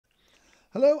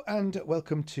Hello and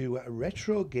welcome to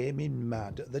Retro Gaming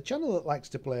Mad, the channel that likes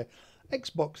to play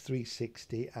Xbox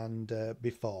 360 and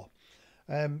before.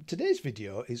 Today's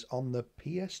video is on the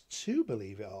PS2,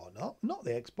 believe it or not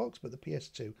the Xbox, but the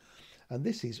PS2. And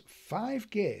this is 5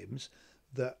 games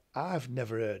that I've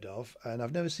never heard of, and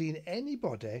I've never seen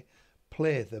anybody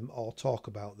play them or talk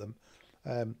about them.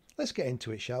 Let's get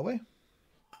into it, shall we?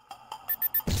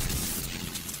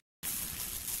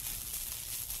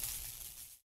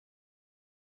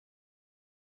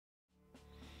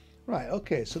 Right,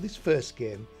 okay, so this first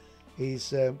game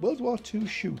is World War II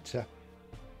shooter.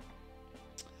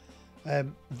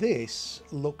 This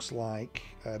looks like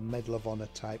a Medal of Honor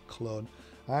type clone.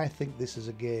 I think this is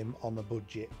a game on a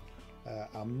budget.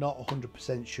 I'm not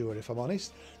 100% sure, if I'm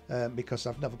honest, because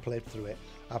I've never played through it.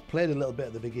 I've played a little bit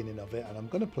at the beginning of it, and I'm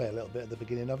going to play a little bit at the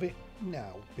beginning of it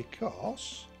now,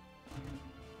 because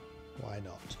why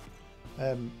not?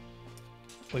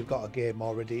 We've got a game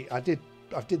already. I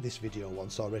did this video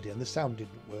once already and the sound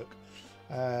didn't work,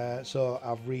 so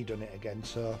I've redone it again.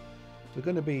 So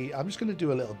I'm just going to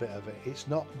do a little bit of it. It's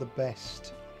not the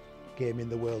best game in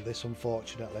the world, this,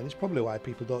 unfortunately, and it's probably why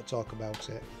people don't talk about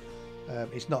it.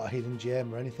 It's not a hidden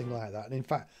gem or anything like that, and in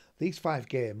fact these 5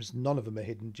 games, none of them are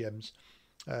hidden gems.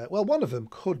 Well, one of them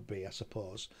could be, I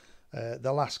suppose.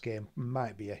 The last game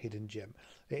might be a hidden gem.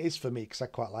 It is for me because I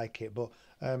quite like it, but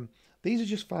these are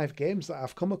just 5 games that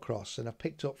I've come across and I've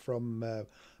picked up from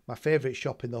my favourite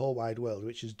shop in the whole wide world,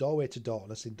 which is Doorway to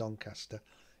Darkness in Doncaster.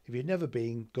 If you've never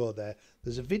been, go there.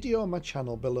 There's a video on my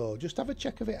channel below. Just have a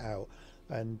check of it out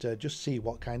and just see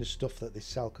what kind of stuff that they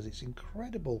sell, because it's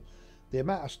incredible. The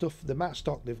amount of stuff, the amount of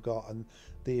stock they've got, and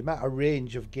the amount of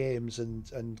range of games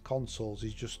and consoles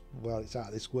is just, well, it's out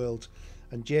of this world.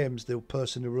 And James, the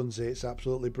person who runs it, it's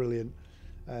absolutely brilliant.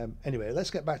 Anyway,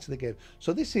 let's get back to the game.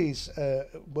 So this is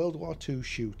World War II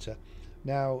shooter.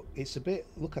 Now, it's a bit,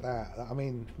 look at that. I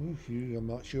mean, I'm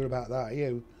not sure about that.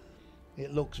 You,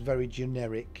 it looks very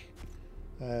generic.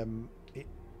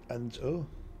 Oh.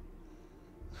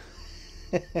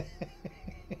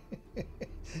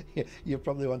 You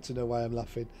probably want to know why I'm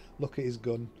laughing. Look at his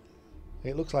gun.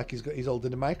 It looks like he's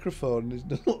holding a microphone. It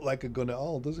doesn't look like a gun at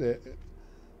all, does it?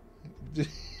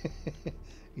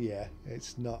 Yeah,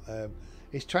 it's not.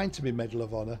 It's trying to be Medal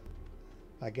of Honor,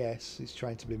 I guess. It's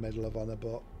trying to be Medal of Honor,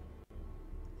 but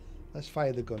let's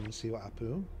fire the gun and see what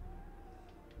happens.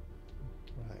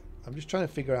 Right, I'm just trying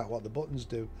to figure out what the buttons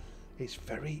do. It's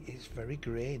very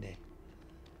grainy.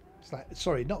 It's like,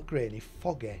 sorry, not grainy,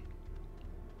 foggy.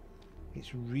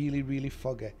 It's really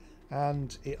foggy,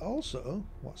 and it also,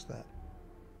 what's that?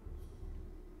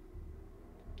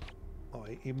 Oh,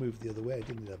 he moved the other way,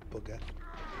 didn't he, the bugger?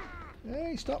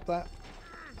 Hey, stop that.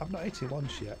 I've not hit him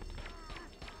once yet.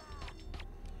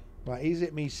 Right, he's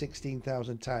hit me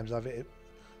 16,000 times. I've hit it.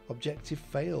 Objective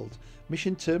failed.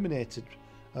 Mission terminated.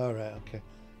 Alright, okay.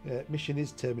 Mission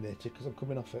is terminated because I'm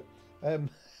coming off it.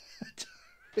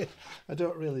 I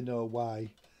don't really know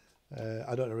why.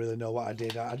 I don't really know what I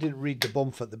did. I didn't read the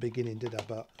bump at the beginning, did I?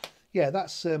 But yeah,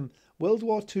 that's World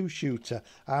War II shooter.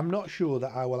 I'm not sure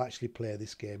that I will actually play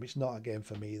this game. It's not a game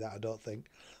for me, that I don't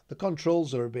think. The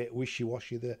controls are a bit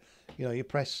wishy-washy. You know, you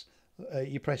press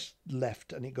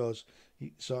left and it goes.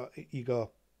 So you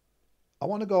go, I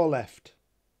want to go left.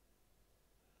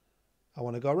 I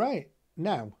want to go right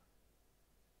now.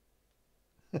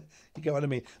 You get what I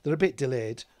mean? They're a bit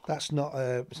delayed. That's not.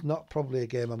 It's not probably a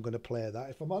game I'm going to play. That,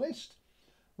 if I'm honest.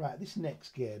 Right, this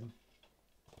next game.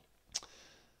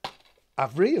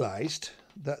 I've realised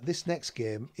that this next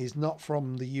game is not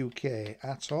from the UK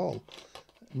at all.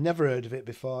 Never heard of it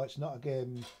before. It's not a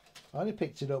game. I only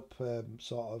picked it up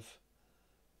sort of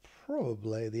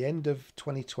probably the end of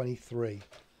 2023.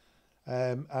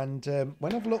 When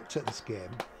I've looked at this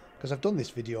game, because I've done this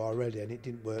video already and it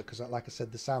didn't work because, like I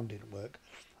said, the sound didn't work.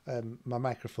 My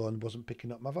microphone wasn't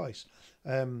picking up my voice.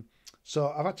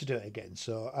 So I've had to do it again.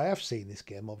 So I have seen this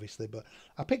game, obviously, but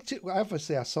I picked it.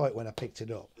 Obviously, I saw it when I picked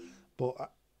it up.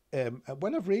 But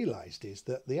when I've realised is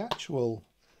that the actual,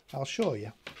 I'll show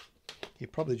you.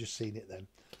 You've probably just seen it then.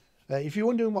 If you're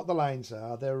wondering what the lines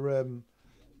are, they're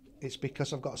it's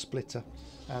because I've got a splitter,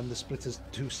 and the splitter's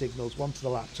 2 signals, one to the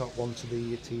laptop, one to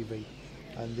the TV.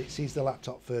 And it sees the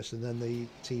laptop first and then the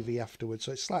TV afterwards,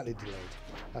 so it's slightly delayed.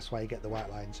 That's why you get the white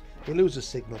lines. It loses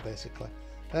signal, basically.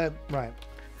 Right,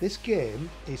 this game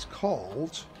is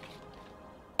called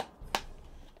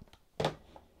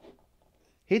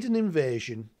Hidden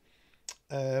Invasion.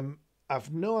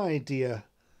 I've no idea.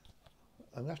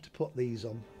 I'm going to have to put these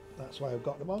on. That's why I've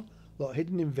got them on. Look,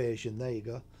 Hidden Invasion, there you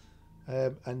go.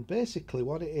 And basically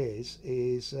what it is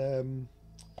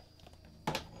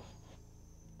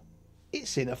it's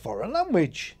It's in a foreign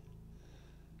language.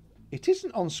 It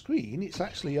isn't on screen. It's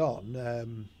actually on.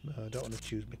 I don't want to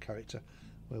choose my character.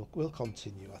 We'll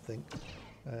continue, I think.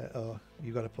 Oh,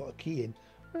 you've got to put a key in.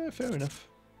 Fair enough.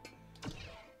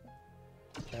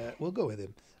 We'll go with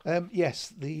him.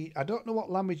 Yes, I don't know what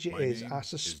language it is. I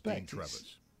suspect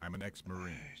it's... I'm an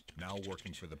ex-Marine, now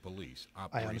working for the police.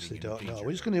 I honestly don't know. We're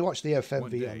just going to watch the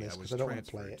FMV on this because I don't want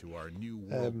to play it. To our new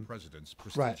world president's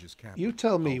right, capital, you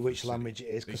tell me which language it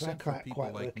is because I can't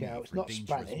quite work it out. It's not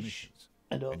Spanish,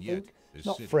 I don't think. It's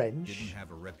not French. Didn't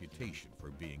have a reputation for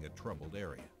being a troubled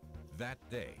area. That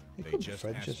day, it they could be just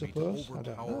French, I asked me suppose. to I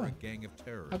don't overpower know. a gang of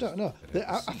terrorists. I don't know.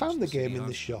 I found the game in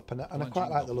this shop and I quite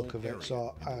like the look of it,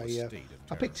 so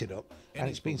I picked it up, and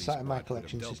it's been sat in my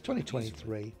collection since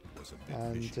 2023.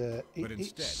 And it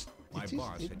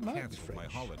might be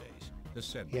French.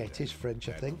 Yeah, it is French,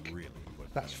 I think.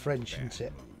 That's French, isn't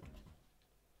it?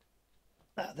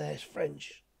 That there's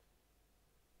French.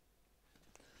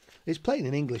 It's playing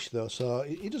in English though, so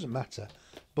it doesn't matter.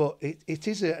 But it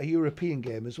is a European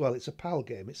game as well. It's a PAL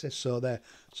game. It says so there.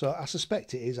 So I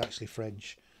suspect it is actually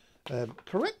French.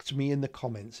 Correct me in the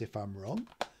comments if I'm wrong,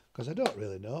 because I don't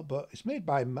really know. But it's made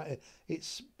by... yeah,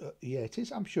 it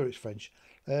is. I'm sure it's French.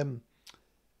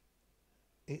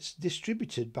 It's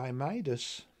distributed by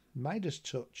Midas. Midas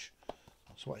Touch.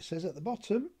 That's what it says at the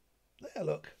bottom. There,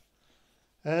 look.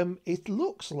 It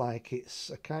looks like it's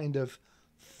a kind of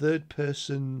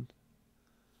third-person...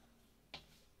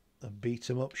 beat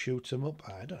 'em up, shoot 'em up.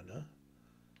 I don't know.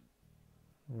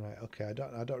 Right, okay. I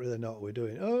don't really know what we're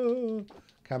doing. Oh,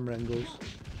 camera angles.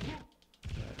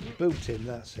 Right, boot him.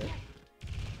 That's it.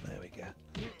 There we go.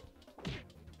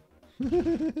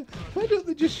 Why don't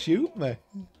they just shoot me?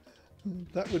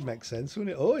 That would make sense,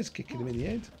 wouldn't it? Oh, he's kicking him in the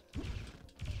head.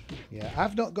 Yeah,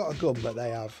 I've not got a gun, but they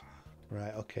have.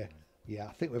 Right, okay. Yeah,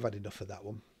 I think we've had enough of that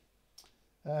one.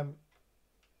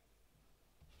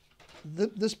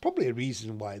 There's probably a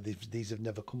reason why these have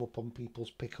never come up on people's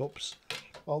pickups.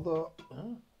 Although,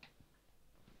 I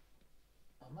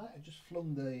might have just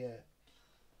flung the...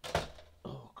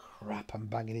 oh, crap, I'm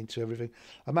banging into everything.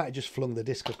 I might have just flung the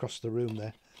disc across the room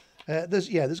there.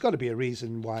 There's got to be a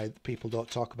reason why people don't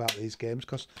talk about these games,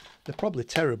 because they're probably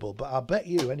terrible, but I'll bet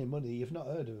you any money you've not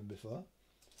heard of them before.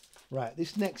 Right,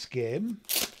 this next game...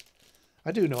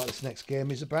 I do know what this next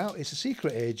game is about. It's a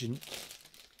secret agent.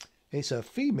 It's a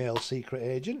female secret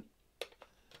agent.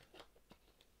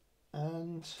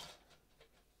 And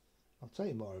I'll tell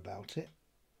you more about it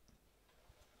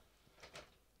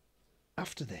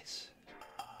after this.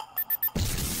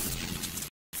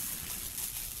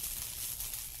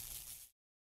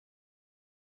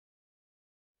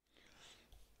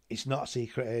 It's not a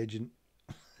secret agent.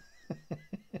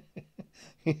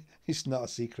 It's not a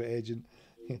secret agent.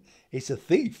 It's a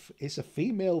thief. It's a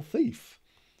female thief.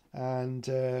 And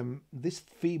this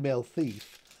female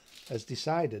thief has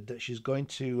decided that she's going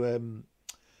to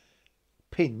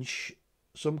pinch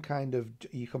some kind of...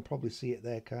 You can probably see it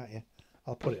there, can't you?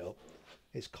 I'll put it up.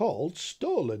 It's called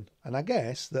Stolen. And I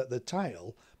guess that the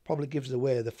title probably gives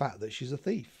away the fact that she's a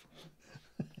thief.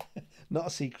 Not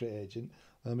a secret agent.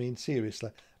 I mean,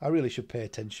 seriously. I really should pay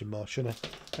attention more, shouldn't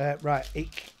I? Right, it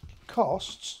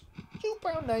costs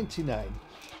 £2.99.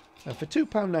 And for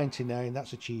 £2.99,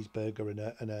 that's a cheeseburger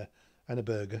and a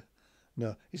burger.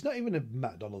 No, it's not even a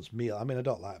McDonald's meal. I mean, I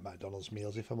don't like McDonald's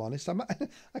meals, if I'm honest.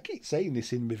 I keep saying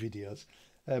this in my videos.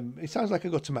 It sounds like I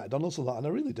go to McDonald's a lot, and I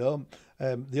really don't.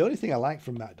 The only thing I like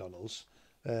from McDonald's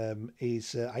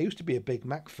is I used to be a Big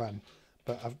Mac fan,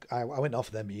 but I went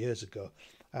off them years ago.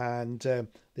 And the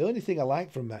only thing I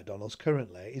like from McDonald's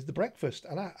currently is the breakfast,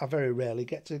 and I very rarely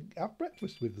get to have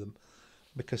breakfast with them.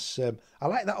 Because I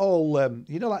like that all,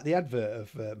 you know, like the advert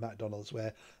of McDonald's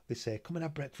where they say, come and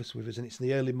have breakfast with us, and it's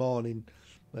the early morning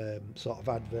sort of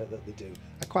advert that they do.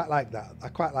 I quite like that. I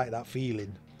quite like that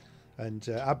feeling. And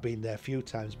I've been there a few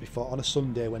times before on a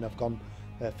Sunday when I've gone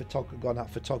out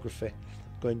photography,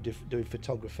 doing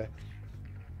photography.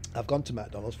 I've gone to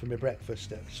McDonald's for my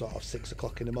breakfast at sort of 6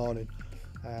 o'clock in the morning,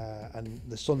 and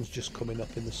the sun's just coming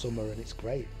up in the summer, and it's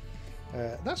great.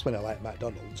 That's when I like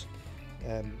McDonald's.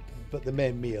 But the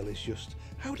main meal is just...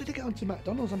 How did I get onto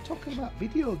McDonald's? I'm talking about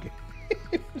video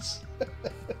games.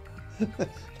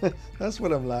 That's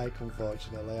what I'm like,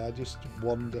 unfortunately. I just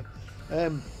wonder.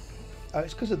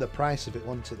 It's because of the price of it,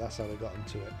 wasn't it? That's how I got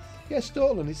into it. Yeah,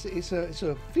 Stolen. It's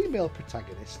a female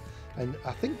protagonist, and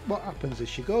I think what happens is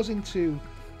she goes into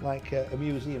like a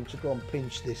museum to go and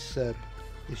pinch this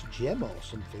gem or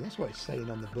something. That's what it's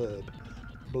saying on the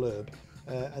blurb.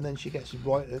 And then she gets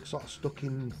sort of stuck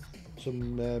in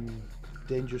some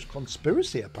dangerous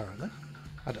conspiracy, apparently.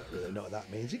 I don't really know what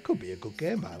that means. It could be a good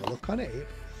game by the look on it.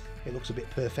 It looks a bit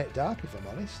Perfect Dark, if I'm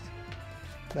honest.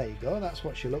 There you go, that's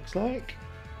what she looks like.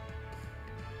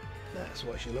 That's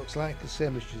what she looks like, the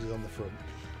same as she's on the front.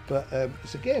 But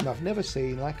it's a game I've never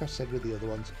seen, like I said with the other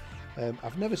ones.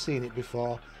 I've never seen it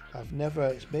before.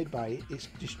 It's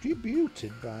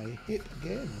distributed by Hip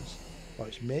Games. Or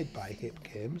it's made by Hip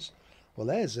Games. Well,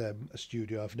 there's a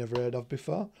studio I've never heard of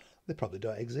before. They probably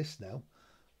don't exist now.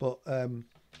 But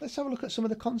let's have a look at some of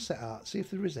the concept art, see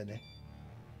if there is any.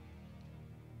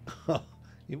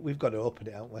 We've got to open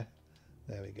it, haven't we?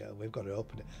 There we go, we've got to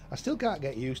open it. I still can't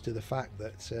get used to the fact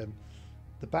that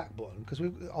the back button, because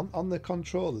on the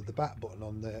controller, the back button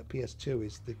on the PS2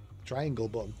 is the triangle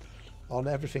button. On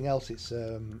everything else, it's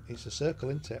a circle,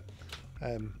 isn't it?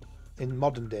 In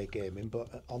modern day gaming,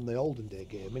 but on the olden day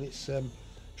gaming, it's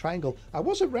triangle. I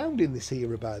was around in this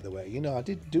era, by the way. You know, I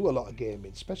did do a lot of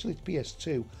gaming, especially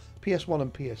PS2, PS1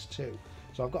 and PS2.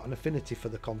 So I've got an affinity for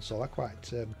the console. I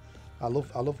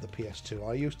love the PS2.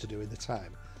 I used to do in the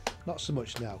time. Not so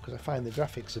much now, because I find the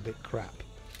graphics a bit crap.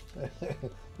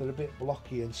 They're a bit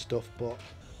blocky and stuff, but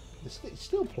it's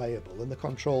still playable, and the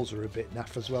controls are a bit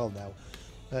naff as well now.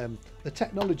 The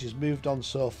technology's moved on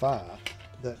so far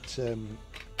that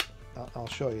I'll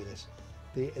show you this.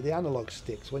 The analog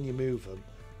sticks, when you move them,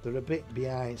 they're a bit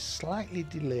behind, slightly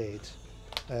delayed.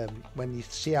 When you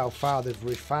see how far they've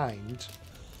refined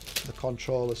the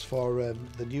controllers for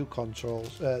the new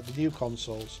consoles,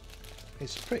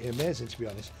 it's pretty amazing, to be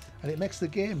honest. And it makes the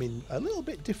gaming a little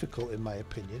bit difficult, in my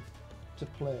opinion, to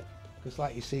play, because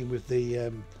like you've seen with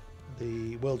the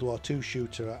World War II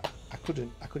shooter, I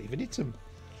couldn't even hit them.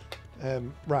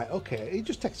 Right, okay, it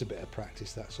just takes a bit of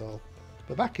practice, that's all.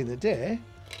 But back in the day,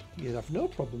 you'd have no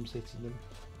problems hitting them.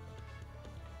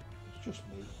 It's just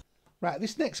me. Right,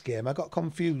 this next game I got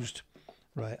confused.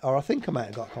 Right, or I think I might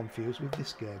have got confused with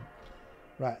this game.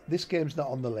 Right, this game's not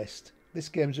on the list. This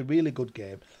game's a really good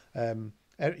game.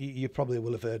 You probably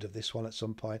will have heard of this one at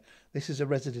some point. This is a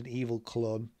Resident Evil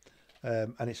clone,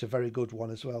 and it's a very good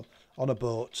one as well, on a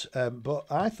boat. But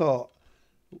I thought,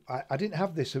 I didn't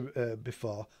have this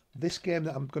before. This game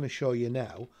that I'm going to show you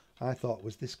now, I thought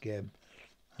was this game,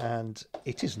 and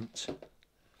it isn't.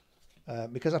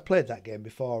 Because I played that game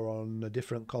before on a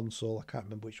different console. I can't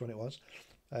remember which one it was.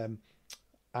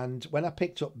 And when I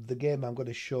picked up the game I'm going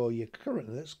to show you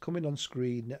currently, that's coming on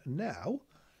screen now,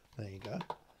 there you go,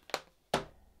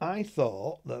 I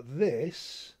thought that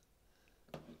this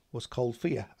was Cold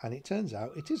Fear, and it turns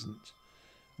out it isn't.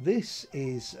 This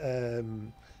is,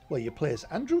 well, you play as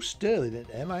Andrew Sterling,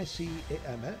 an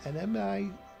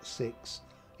MI6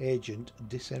 agent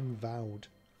disavowed.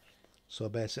 So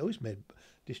basically, it's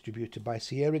distributed by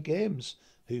Sierra Games,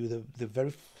 who the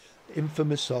very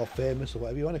infamous or famous, or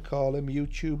whatever you want to call him,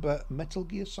 YouTuber Metal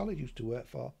Gear Solid used to work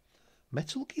for.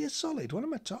 Metal Gear Solid? What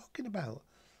am I talking about?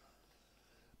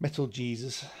 Metal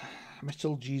Jesus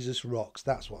rocks.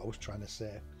 That's what I was trying to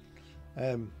say.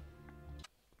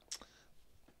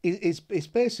 It's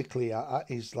basically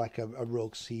he's like a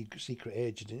rogue secret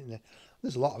agent, isn't it?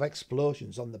 There's a lot of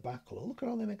explosions on the back. Look at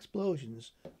all them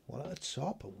explosions. One at the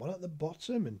top and one at the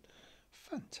bottom, and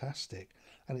fantastic.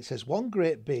 And it says, one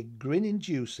great big,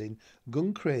 grin-inducing,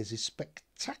 gun-crazy,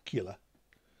 spectacular.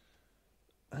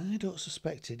 I don't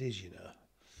suspect it is, you know.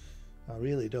 I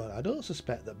really don't. I don't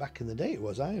suspect that back in the day it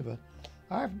was either.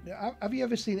 Have you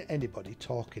ever seen anybody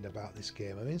talking about this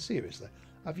game? I mean, seriously,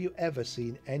 have you ever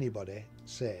seen anybody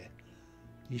say,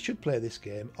 you should play this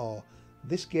game, or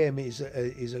this game is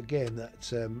a game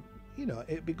that, you know,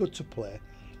 it'd be good to play,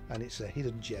 and it's a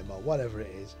hidden gem, or whatever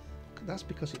it is? That's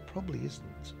because it probably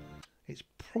isn't. It's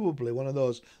probably one of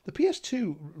those. The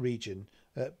PS2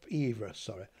 era,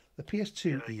 sorry. The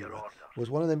PS2 era was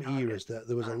one of them eras that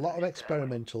there was a lot of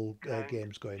experimental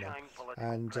games going on,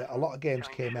 and a lot of games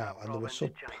came out and they were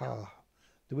subpar.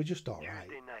 They were just all right.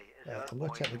 I'm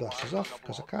going to take my glasses off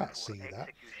because I can't see that.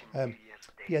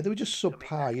 Yeah, they were just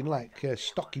subpar, you know, like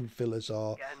stocking fillers,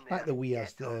 or like the Wii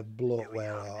has the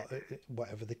bloatware, or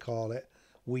whatever they call it,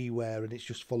 WiiWare, and it's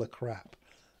just full of crap.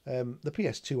 The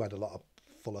PS2 had a lot of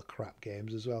full of crap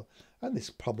games as well, and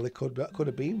this probably could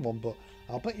have been one, but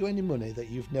I'll bet you any money that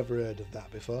you've never heard of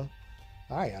that before.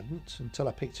 I hadn't, until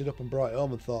I picked it up and brought it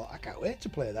home and thought, I can't wait to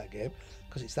play that game,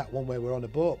 because it's that one where we're on a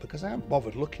boat, because I haven't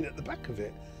bothered looking at the back of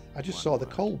it. I just saw the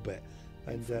cold bit,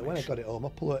 and when I got it home, I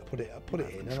put it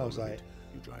in, and I was like,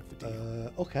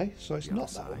 okay, so it's not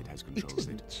that one. It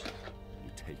isn't.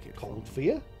 Cold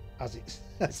Fear, as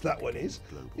that one is.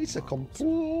 It's a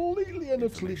completely and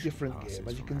utterly different game,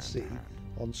 as you can see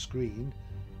on screen.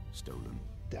 Stolen,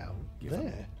 down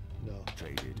there. No,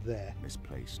 traded, there.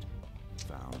 Misplaced,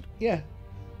 found. Yeah,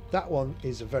 that one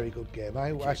is a very good game.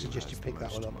 I suggest you pick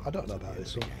that one up. I don't know about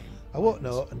this one. I won't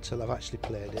know until I've actually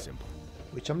played it, Simple.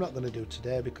 which I'm not going to do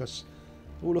today because,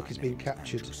 oh look, he's been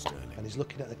captured and he's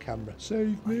looking at the camera.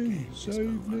 Save me,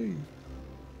 save me.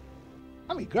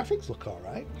 I mean, graphics look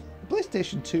alright. The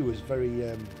PlayStation 2 was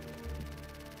very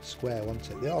square,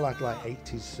 wasn't it? They all had like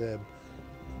 80s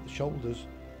shoulders.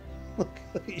 Look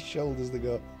at his shoulders, they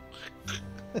go.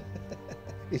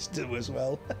 It's do as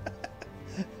well.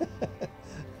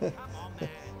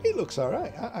 It looks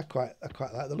alright. I quite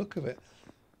like the look of it.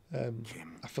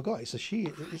 I forgot it's a she.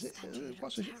 Is it?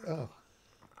 What's a she? Oh,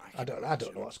 I don't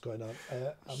know what's going on.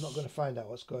 I'm not going to find out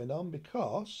what's going on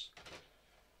because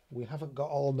we haven't got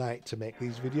all night to make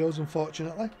these videos,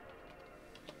 unfortunately.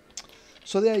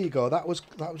 So there you go. That was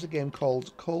a game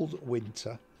called Cold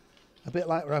Winter. A bit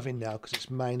like we're having now because it's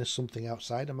minus something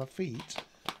outside and my feet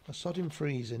are sodding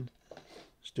freezing.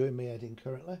 It's doing me head in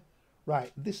currently.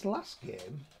 Right, this last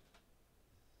game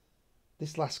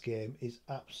is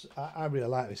I really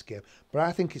like this game, but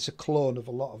I think it's a clone of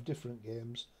a lot of different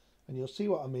games, and you'll see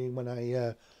what I mean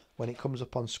when it comes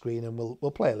up on screen, and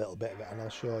we'll play a little bit of it and I'll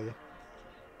show you.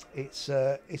 It's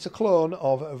a clone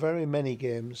of very many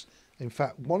games. In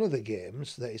fact, one of the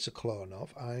games that it's a clone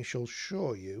of, I shall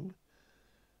show you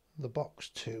the box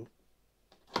too.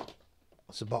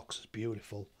 The box is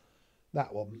beautiful.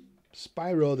 That one,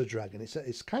 Spyro the Dragon.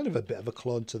 It's kind of a bit of a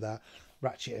clone to that.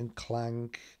 Ratchet and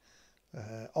Clank,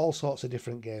 all sorts of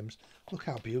different games. Look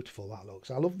how beautiful that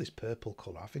looks. I love this purple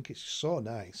colour. I think it's so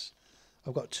nice.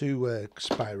 I've got two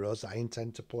Spyros that I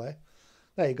intend to play.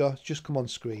 There you go. It's just come on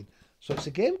screen. So it's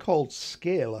a game called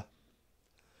Scalar.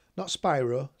 Not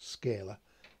Spyro, Scalar.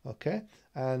 Okay?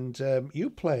 And you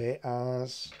play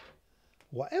as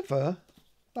whatever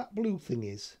that blue thing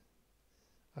is.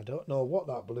 I don't know what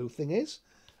that blue thing is.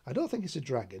 I don't think it's a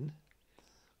dragon.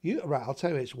 Right, I'll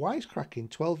tell you, it's wisecracking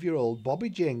 12-year-old Bobby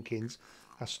Jenkins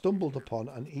has stumbled upon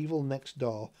an evil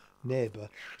next-door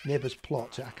neighbour's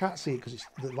plot. I can't see it because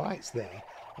the light's there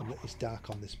and it's dark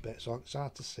on this bit, so it's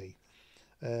hard to see.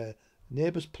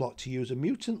 Neighbour's plot to use a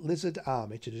mutant lizard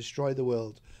army to destroy the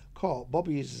world. Caught,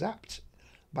 Bobby is zapped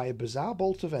by a bizarre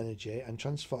bolt of energy and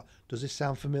transformed. Does this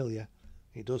sound familiar?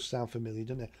 It does sound familiar,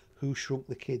 doesn't it? Who Shrunk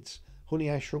the Kids? Honey,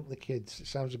 I Shrunk the Kids. It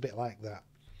sounds a bit like that.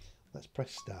 Let's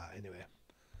press start anyway.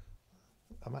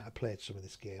 I might have played some of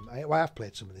this game. I have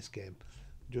played some of this game.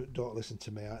 Don't listen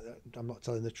to me. I'm not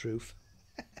telling the truth.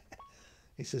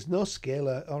 It says no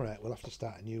scalar. All right, we'll have to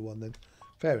start a new one then.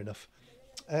 Fair enough.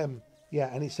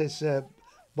 Yeah, and it says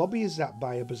Bobby is zapped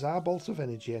by a bizarre bolt of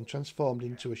energy and transformed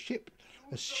into a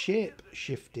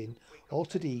shape-shifting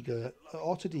alter ego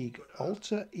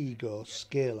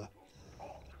Scalar.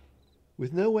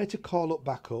 With no way to call up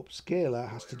backup, Scalar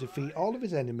has to defeat all of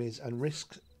his enemies and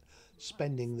risk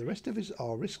spending the rest of his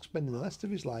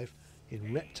life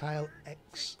in reptile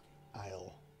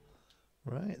exile.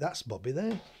 Right, that's Bobby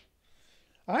there.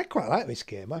 I quite like this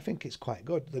game. I think it's quite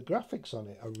good. The graphics on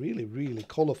it are really, really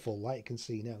colourful, like you can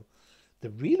see now.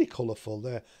 They're really colourful.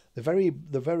 They're very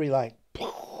like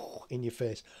in your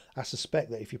face. I suspect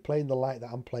that if you're playing the light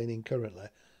that I'm playing in currently,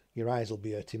 your eyes will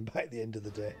be hurting by the end of the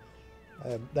day.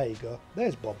 There you go.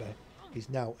 There's Bobby. He's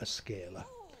now a scalar.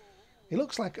 He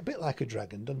looks like a bit like a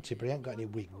dragon, doesn't he? But he ain't got any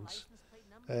wings.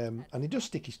 And he does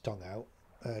stick his tongue out,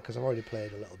 because I've already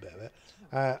played a little bit of it.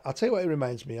 I'll tell you what it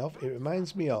reminds me of. It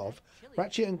reminds me of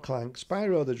Ratchet and Clank,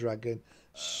 Spyro the Dragon,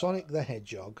 Sonic the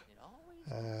Hedgehog,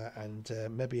 and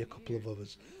maybe a couple of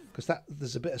others. Because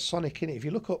there's a bit of Sonic in it. If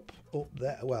you look up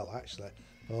there, well, actually,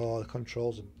 the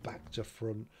controls are back to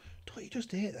front. Don't you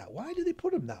just hate that? Why do they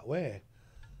put them that way?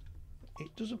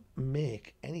 It doesn't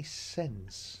make any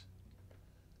sense.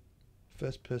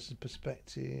 First person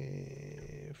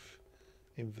perspective,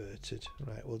 inverted.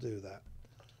 Right, we'll do that.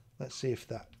 Let's see if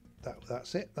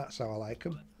that's it. That's how I like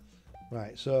them.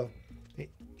 Right, so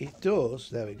it does.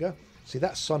 There we go. See,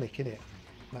 that's Sonic in it.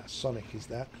 That's Sonic is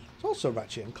that. It's also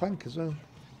Ratchet and Clank as well.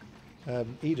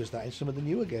 He does that in some of the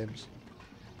newer games.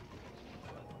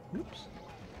 Oops.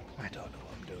 I don't know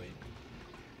what I'm doing.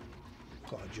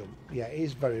 Got to jump. Yeah, it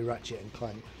is very Ratchet and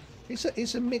Clank.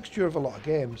 It's a mixture of a lot of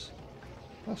games.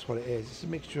 That's what it is. It's a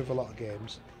mixture of a lot of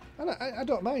games. And I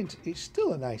don't mind. It's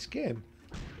still a nice game.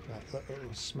 Right, let me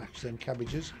smash them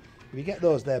cabbages. If you get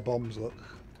those there bombs, look.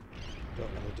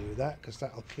 Don't want to do that because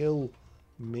that'll kill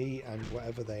me and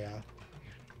whatever they are.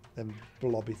 Them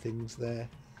blobby things there.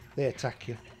 They attack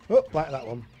you. Oh, like that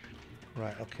one.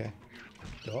 Right, okay.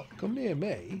 Don't come near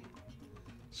me.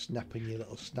 Snapping your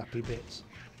little snappy bits.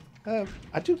 I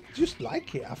do just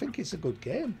like it. I think it's a good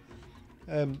game.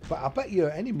 But I bet you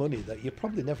any money that you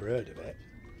probably never heard of it.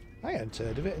 I hadn't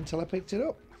heard of it until I picked it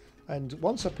up. And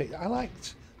once I picked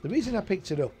it, the reason I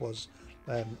picked it up was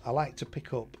I like to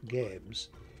pick up games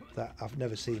that I've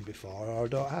never seen before or I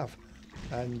don't have.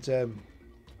 And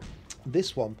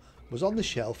this one was on the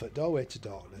shelf at Doorway to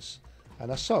Darkness,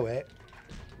 and I saw it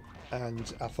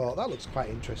and I thought that looks quite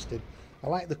interesting. I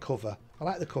like the cover. I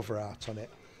like the cover art on it.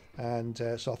 And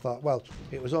so I thought, well,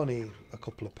 it was only a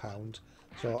couple of pounds,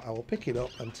 so I will pick it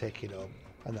up and take it home.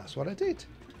 And that's what I did.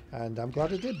 And I'm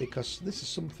glad I did, because this is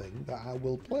something that I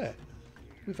will play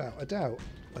without a doubt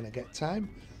when I get time,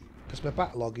 because my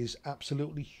backlog is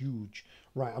absolutely huge.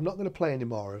 Right, I'm not going to play any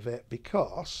more of it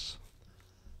because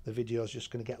the video is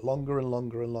just going to get longer and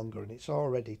longer and longer, and it's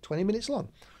already 20 minutes long.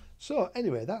 So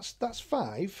anyway, that's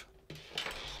 5.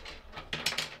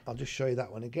 I'll just show you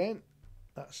that one again.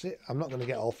 That's it. I'm not going to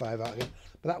get all 5 out again,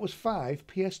 but that was 5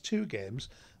 PS2 games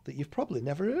that you've probably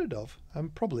never heard of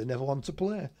and probably never want to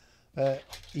play.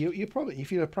 You probably,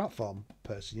 if you're a platform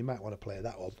person, you might want to play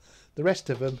that one. The rest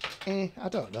of them, I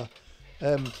don't know.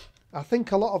 I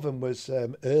think a lot of them was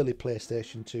early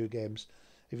PlayStation 2 games.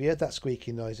 If you heard that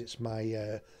squeaking noise, it's my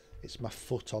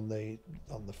foot on the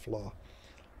floor.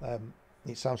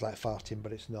 It sounds like farting,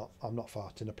 but it's not. I'm not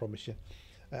farting, I promise you.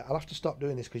 I'll have to stop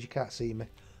doing this because you can't see me.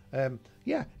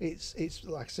 Yeah, it's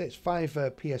like I say, it's 5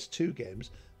 PS2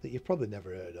 games that you've probably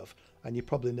never heard of and you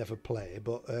probably never play,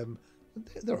 but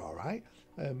they're all right.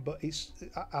 But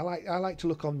I like to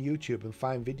look on YouTube and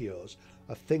find videos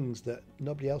of things that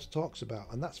nobody else talks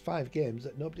about, and that's 5 games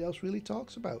that nobody else really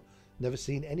talks about. Never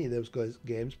seen any of those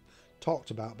games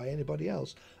talked about by anybody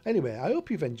else. Anyway, I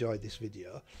hope you've enjoyed this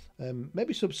video.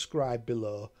 Maybe subscribe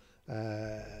below,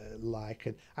 like,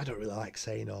 and I don't really like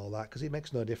saying all that because it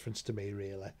makes no difference to me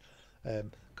really,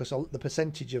 because the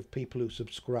percentage of people who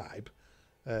subscribe,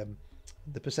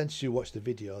 the percentage who watch the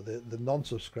video, the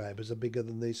non-subscribers are bigger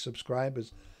than the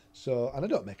subscribers. So, and I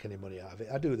don't make any money out of it.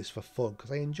 I do this for fun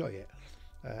because I enjoy it,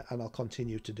 and I'll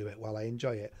continue to do it while I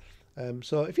enjoy it.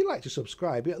 So if you'd like to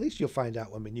subscribe, at least you'll find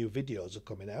out when my new videos are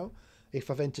coming out, if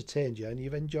I've entertained you and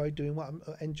you've enjoyed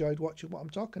enjoyed watching what I'm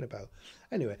talking about.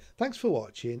 Anyway, thanks for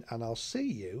watching, and I'll see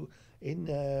you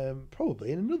in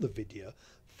probably in another video.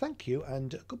 Thank you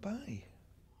and goodbye.